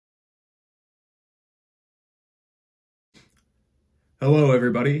Hello,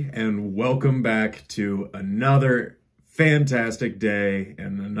 everybody, and welcome back to another fantastic day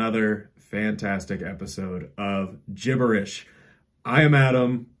and another fantastic episode of JBBR-ish. I am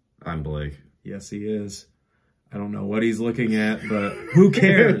Adam. I'm Blake. Yes, he is. I don't know what he's looking at, but who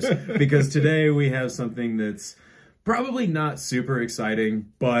cares? Because today we have something that's probably not super exciting,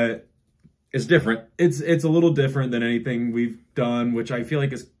 but It's different. it's a little different than anything we've done, which I feel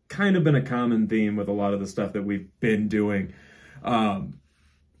like has kind of been a common theme with a lot of the stuff that we've been doing.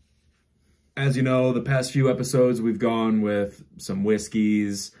 As you know, the past few episodes we've gone with some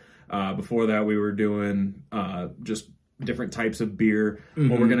whiskeys. Before that, we were doing just different types of beer.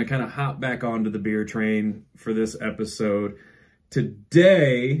 But we're going to kind of hop back onto the beer train for this episode.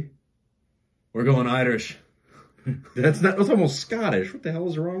 Today, we're going Irish. That's almost Scottish. What the hell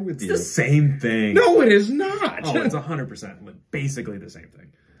is wrong with you? It's the same thing. No, it is not. Oh, it's 100% basically the same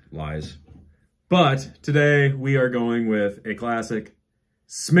thing. Lies. But today, we are going with a classic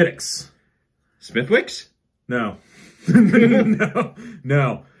Smithwick's. Smithwicks? No.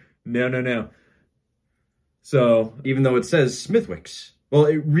 No. So, Even though it says Smithwicks. Well,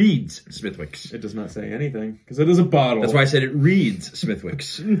 it reads Smithwicks. it does not say anything, because it is a bottle. That's why I said it reads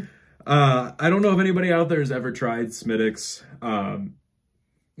Smithwicks. I don't know if anybody out there has ever tried Smithwick's.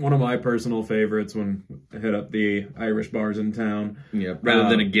 One of my personal favorites when I hit up the Irish bars in town. Yeah, rather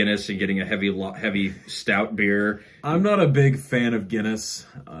than a Guinness and getting a heavy stout beer. I'm not a big fan of Guinness,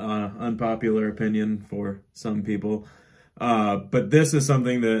 unpopular opinion for some people. But this is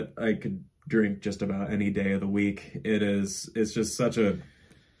something that I could drink just about any day of the week. It's just such an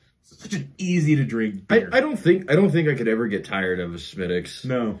easy to drink beer. I don't think I could ever get tired of a Smithwick's.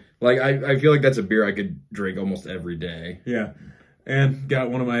 No. Like I feel like that's a beer I could drink almost every day. Yeah. And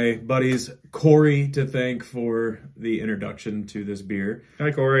got one of my buddies, Corey, to thank for the introduction to this beer.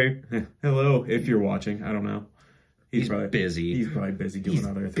 Hi, Corey. Hello, if you're watching. I don't know. He's probably busy. He's probably busy doing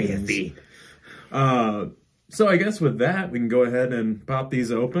other things. Busy. So I guess with that, we can go ahead and pop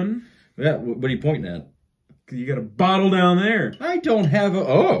these open. Yeah, what are you pointing at? You got a bottle down there. I don't have a...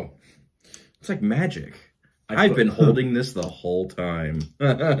 Oh. It's like magic. I've been holding this the whole time.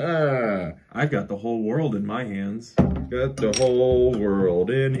 I've got the whole world in my hands. Got the whole world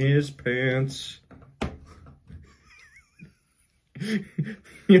in his pants. I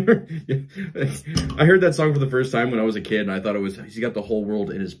heard that song for the first time when I was a kid, and I thought it was, he's got the whole world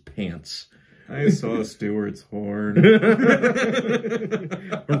in his pants. I saw Stewart's horn.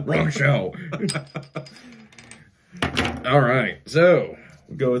 Wrong show. All right, so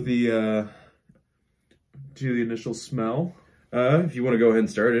We'll go with the initial smell. if you want to go ahead and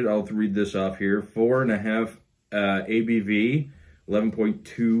start it, I'll read this off here. 4.5 ABV,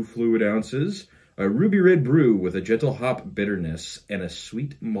 11.2 fluid ounces. A ruby red brew with a gentle hop bitterness and a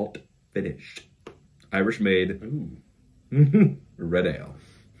sweet malt finish. Irish made. Ooh. Red ale.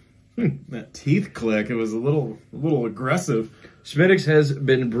 That teeth click, it was a little aggressive. Smithwick's has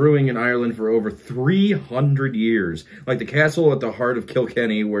been brewing in Ireland for over 300 years. Like the castle at the heart of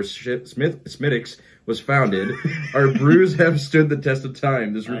Kilkenny where Smithwick's was founded, our brews have stood the test of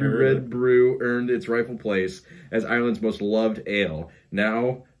time. This ruby red brew earned its rightful place as Ireland's most loved ale.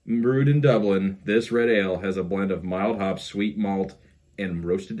 Now brewed in Dublin, this red ale has a blend of mild hops, sweet malt, and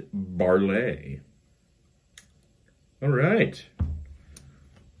roasted barley. All right.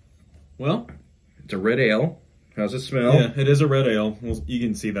 Well, It's a red ale. How's it smell? yeah, it is a red ale. Well, you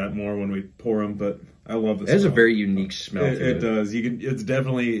can see that more when we pour them, but I love this. It has a very unique smell to It does.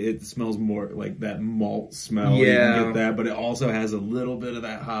 It smells more like that malt smell. Yeah. You can get that, but it also has a little bit of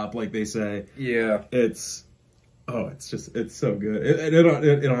that hop, like they say. Yeah. It's so good.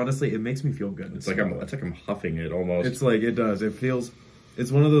 It honestly, it makes me feel good. It's like I'm huffing it almost. It's like it does. It feels.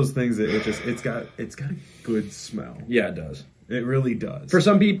 It's one of those things that it's got a good smell. Yeah, it does. It really does. For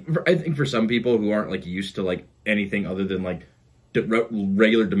some people, I think for some people who aren't like used to like anything other than like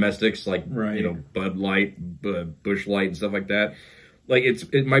regular domestics, like Bud Light, Bush Light, and stuff like that, like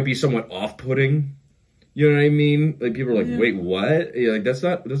it might be somewhat off-putting. You know what I mean? Like people are like, wait, what? Yeah, like that's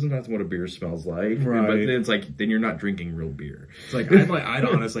not what a beer smells like. Right. But then it's like then you're not drinking real beer. It's like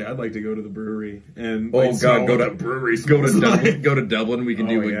I'd like to go to the brewery and go to breweries. Go to Dublin. We can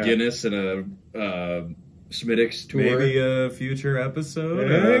do a Guinness and a Smithwick's tour. Maybe a future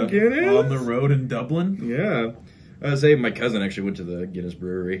episode. Guinness on the road in Dublin. Yeah. I was saying my cousin actually went to the Guinness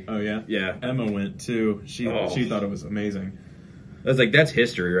brewery. Oh yeah, yeah. Emma went too. She thought it was amazing. I was like, that's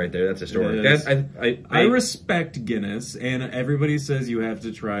history right there. That's historic. I respect Guinness, and everybody says you have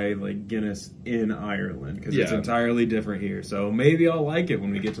to try like Guinness in Ireland because it's entirely different here. So maybe I'll like it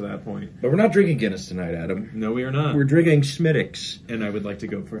when we get to that point. But we're not drinking Guinness tonight, Adam. No, we are not. We're drinking Smithwick's, and I would like to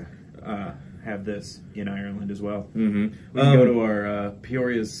go for have this in Ireland as well. Mm-hmm. We can go to our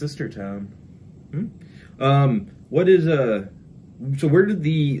Peoria's sister town. What is so where did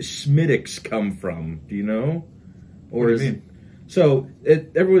the Smithwicks come from? Do you know? Or What do you mean? So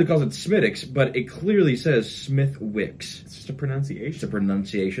everybody calls it Smithwicks, but it clearly says Smithwicks. It's just a pronunciation. It's a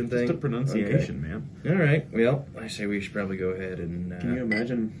pronunciation thing. Just a pronunciation, man. All right. Well, I say we should probably go ahead and. Can you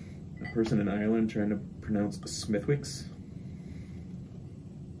imagine a person in Ireland trying to pronounce Smithwicks?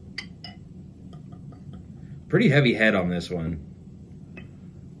 Pretty heavy head on this one.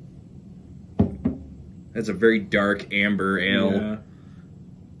 That's a very dark amber ale. Yeah.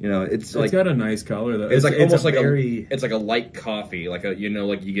 You know, it's like got a nice color though. it's like almost like very... it's like a light coffee, like like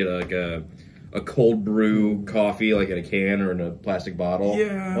you get like a cold brew coffee like in a can or in a plastic bottle.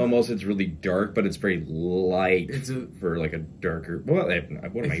 Yeah. Almost, it's really dark, but it's very light. For like a darker. Well, what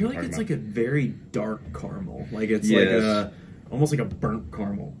am I feel like it's about? like a very dark caramel. Like it's Yes. like almost like a burnt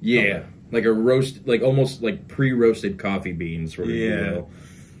caramel. Yeah, color. like a roast, like almost like pre-roasted coffee beans sort of. Yeah. Deal.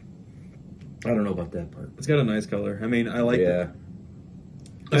 I don't know about that part. It's got a nice color. I mean, I like. Yeah.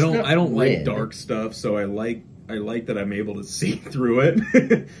 I don't like red. dark stuff, so I like that I'm able to see through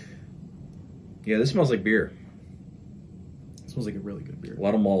it. Yeah, this smells like beer. It smells like a really good beer. A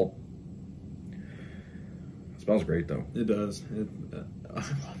lot of malt. It smells great though. It does.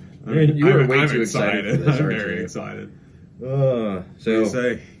 You were way too excited for this, I'm aren't very you? excited. So What do you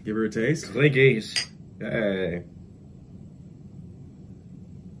say? Give her a taste. clinkies. Hey.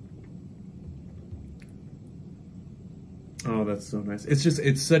 Oh, that's so nice.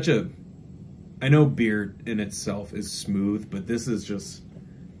 It's such a... I know beer in itself is smooth, but this is just...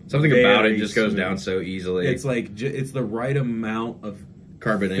 Something about it very just goes smooth. down so easily. It's like, it's the right amount of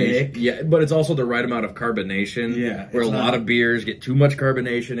carbonation. thick. Yeah, but it's also the right amount of carbonation. Yeah, Where a it's lot not- of beers get too much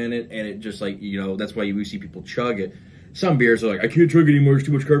carbonation in it, and it just like, you know, that's why you see people chug it. Some beers are like, I can't chug it anymore, there's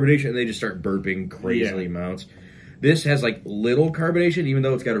too much carbonation, and they just start burping crazily amounts. This has like little carbonation, even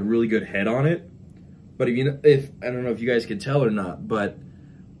though it's got a really good head on it. But if I don't know if you guys can tell or not, but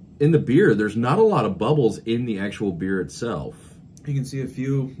in the beer, there's not a lot of bubbles in the actual beer itself. You can see a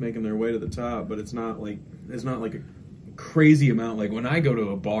few making their way to the top, but it's not like a crazy amount. Like when I go to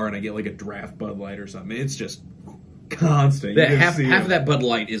a bar and I get like a draft Bud Light or something, it's just constant. That You can half see of it. that Bud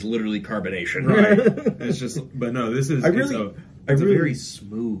Light is literally carbonation. Right. It's just, but no, this is. It's very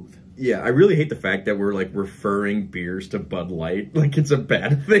smooth. Yeah, I really hate the fact that we're like referring beers to Bud Light like it's a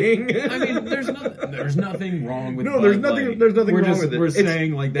bad thing. I mean, there's nothing wrong with. No, Bud there's nothing. Light. There's nothing We're wrong just, with it. We're It's-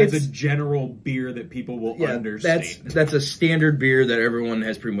 saying like that's a it's- general beer that people will Yeah, understand. that's a standard beer that everyone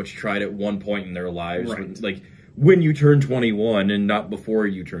has pretty much tried at one point in their lives. Right. Like when you turn 21 and not before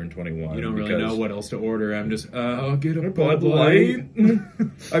you turn 21. You don't really know what else to order. I'm just, I'll get a Bud Bud Light. Light.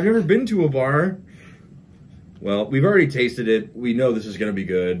 I've never been to a bar. Well, we've already tasted it. We know this is going to be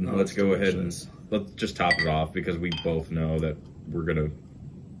good. Oh, Let's it's go ahead delicious. and let's just top it off because we both know that we're going to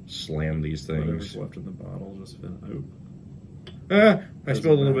slam these Whatever's things. left in the bottle just out. I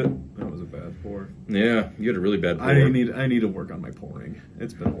spilled a little bit. That was a bad pour. Yeah, you had a really bad pour. I need to work on my pouring.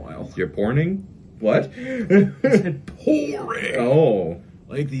 It's been a while. You're pouring? What? I said pouring. Oh.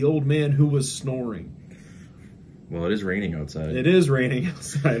 Like the old man who was snoring. Well, it is raining outside. It is raining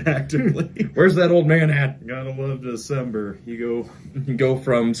outside actively. Where's that old man at? Gotta love December. You go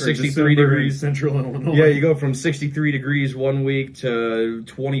from go 63 December in degrees. Central Illinois. Yeah, you go from 63 degrees one week to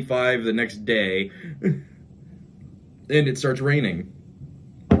 25 the next day. And it starts raining.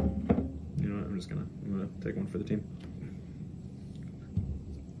 You know what? I'm gonna take one for the team.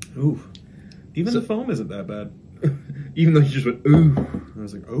 Ooh. Even the foam isn't that bad. Even though you just went, ooh. I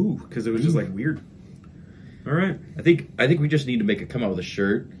was like, oh, because it was just like weird. All right. I think we just need to make it come out with a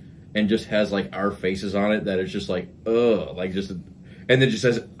shirt and just has like our faces on it that is just like, ugh, like just, and then just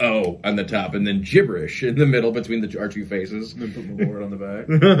says, oh, on the top, and then gibberish in the middle between our two faces. And then put my board on the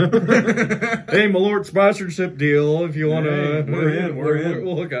back. Hey, Malort sponsorship deal if you want to. Hey, we're in.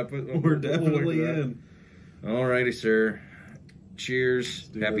 We'll hook up. We're definitely in. Alrighty, sir. Cheers.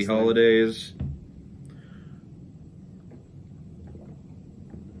 do Happy this thing. holidays.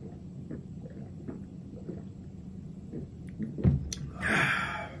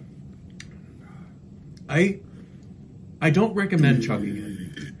 I don't recommend chugging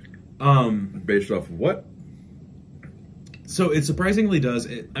it. Based off of what? So it surprisingly does.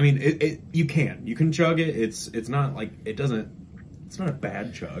 You can chug it. It's not like it doesn't. It's not a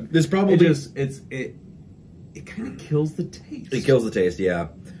bad chug. This probably it kind of kills the taste. It kills the taste. Yeah,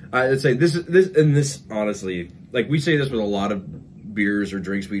 I'd say this honestly, like we say this with a lot of beers or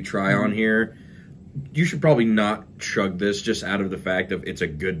drinks we try on here. You should probably not chug this just out of the fact of it's a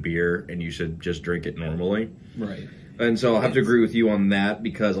good beer and you should just drink it normally. Right. And so I'll have to agree with you on that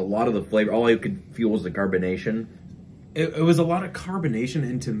because a lot of the flavor, all I could feel was the carbonation. It was a lot of carbonation,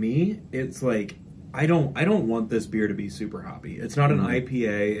 and to me, it's like I don't want this beer to be super hoppy. It's not an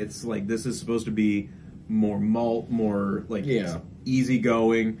IPA. It's like this is supposed to be more malt, more like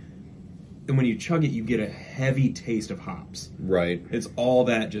easygoing. And when you chug it, you get a heavy taste of hops. Right. It's all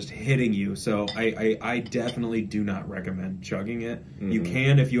that just hitting you. So I definitely do not recommend chugging it. Mm-hmm. You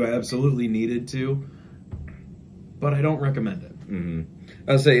can if you absolutely needed to, but I don't recommend it. Mm-hmm.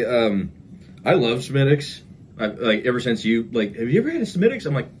 I'll say I love Smithwick's. Like ever since you like, have you ever had a Smithwick's?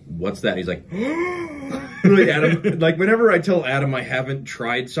 I'm like, what's that? He's like, like Adam. Like whenever I tell Adam I haven't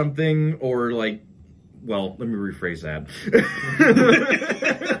tried something or like, well, let me rephrase that.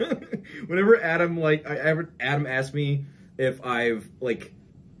 Whenever Adam Adam asks me if I've like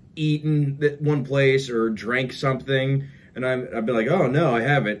eaten at one place or drank something, and I've been like, oh no, I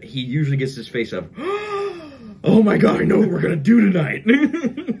haven't. He usually gets his face up. Oh my god, I know what we're gonna do tonight.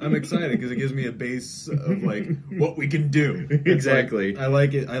 I'm excited because it gives me a base of like what we can do. Exactly. Like, I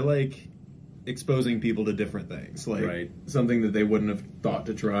like it. I like exposing people to different things, like something that they wouldn't have thought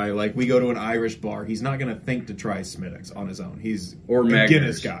to try. Like we go to an Irish bar, he's not gonna think to try Smithwick's on his own. He's or a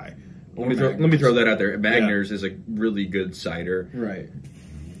Guinness guy. Let me throw that out there. Magners is a really good cider. Right.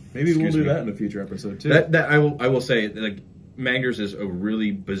 Maybe we'll do that in a future episode too. That I will say like Magners is a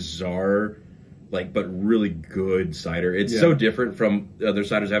really bizarre, like but really good cider. It's so different from other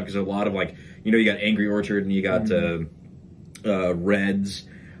ciders I have because a lot of like you got Angry Orchard and you got Reds.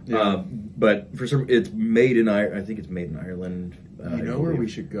 Yeah. But for some, it's made in I think it's made in Ireland. You know where we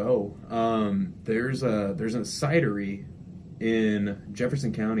should go? There's a cidery in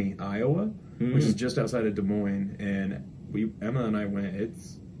Jefferson County, Iowa, which is just outside of Des Moines, and Emma and I went.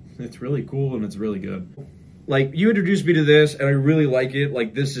 It's really cool and it's really good. Like you introduced me to this, and I really like it.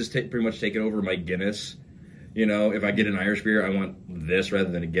 Like this is pretty much taking over my Guinness. If I get an Irish beer, I want this rather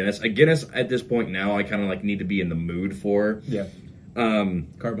than a Guinness. A Guinness at this point now, I kind of like need to be in the mood for. Yeah.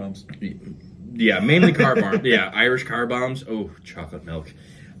 Car bombs. Yeah, mainly car bombs. Yeah, Irish car bombs. Oh, chocolate milk.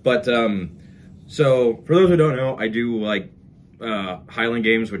 But so for those who don't know, I do like Highland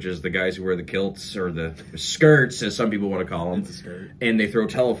Games, which is the guys who wear the kilts or the skirts, as some people want to call them. It's a skirt. And they throw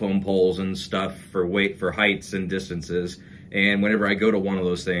telephone poles and stuff for heights and distances. And whenever I go to one of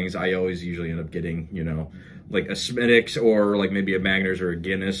those things, I always usually end up getting, like a Smithwick's or like maybe a Magners or a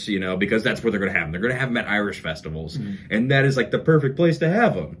Guinness, because that's where they're going to have them. They're going to have them at Irish festivals. And that is like the perfect place to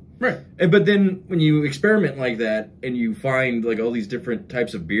have them. Right. But then when you experiment like that and you find like all these different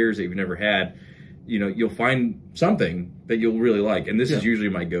types of beers that you've never had, you'll find something that you'll really like. And this is usually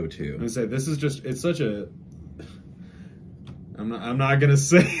my go-to. I say this is just, it's such a, I'm not gonna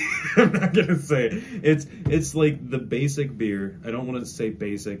say it's like the basic beer. I don't want to say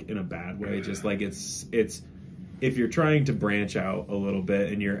basic in a bad way. Just like it's if you're trying to branch out a little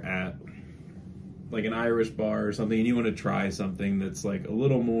bit and you're at like an Irish bar or something and you want to try something that's like a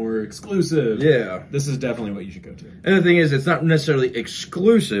little more exclusive. Yeah. This is definitely what you should go to. And the thing is, it's not necessarily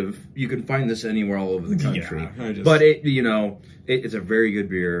exclusive. You can find this anywhere all over the country. Yeah, but it's a very good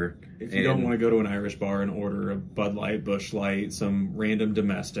beer. If you don't want to go to an Irish bar and order a Bud Light, Busch Light, some random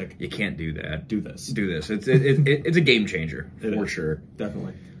domestic, you can't do that. Do this. It's a game changer for sure.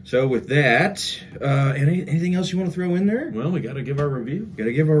 Definitely. So with that, anything else you want to throw in there? Well, we got to give our review. Got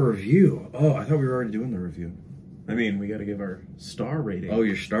to give our review. Oh, I thought we were already doing the review. I mean, we got to give our star rating. Oh,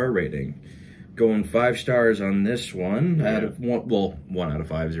 your star rating. Going 5 stars on this one. Yeah. Out of 1 out of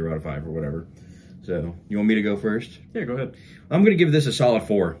 5, 0 out of 5, or whatever. So, you want me to go first? Yeah, go ahead. I'm going to give this a solid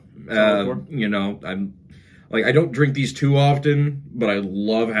 4. Solid 4? I'm like, I don't drink these too often, but I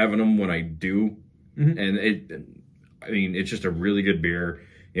love having them when I do. And it's just a really good beer.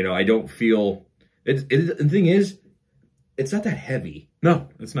 I don't feel the thing is, it's not that heavy. No,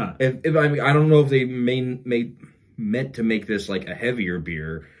 it's not. I don't know if they meant to make this like a heavier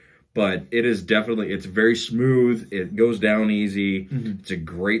beer, but it is definitely, it's very smooth. It goes down easy. It's a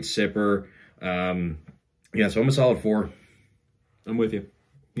great sipper. So I'm a solid 4. I'm with you.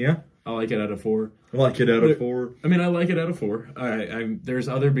 Yeah, I like it out of 4. I like it out of 4. I mean, I like it out of 4. There's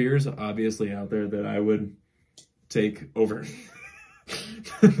other beers obviously out there that I would take over.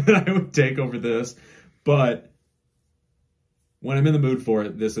 That I would take over this, but when I'm in the mood for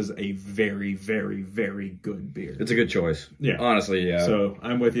it, this is a very, very, very good beer. It's a good choice. Yeah. Honestly, yeah. So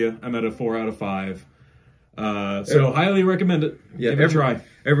I'm with you. I'm at a 4 out of 5. So highly recommend it. Yeah, give it a try.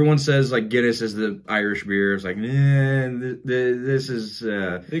 Everyone says like Guinness is the Irish beer. It's like, this is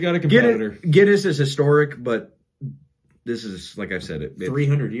they got a competitor. Guinness is historic, but this is, like I said, it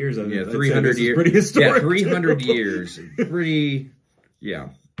 300 years. 300 years. Pretty historic. Yeah, 300 years. Pretty. Yeah.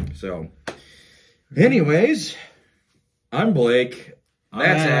 So, anyways, I'm Blake.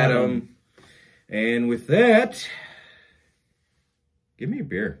 That's Adam. Adam. And with that, give me a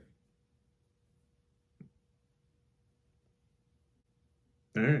beer.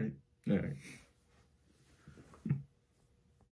 All right. All right.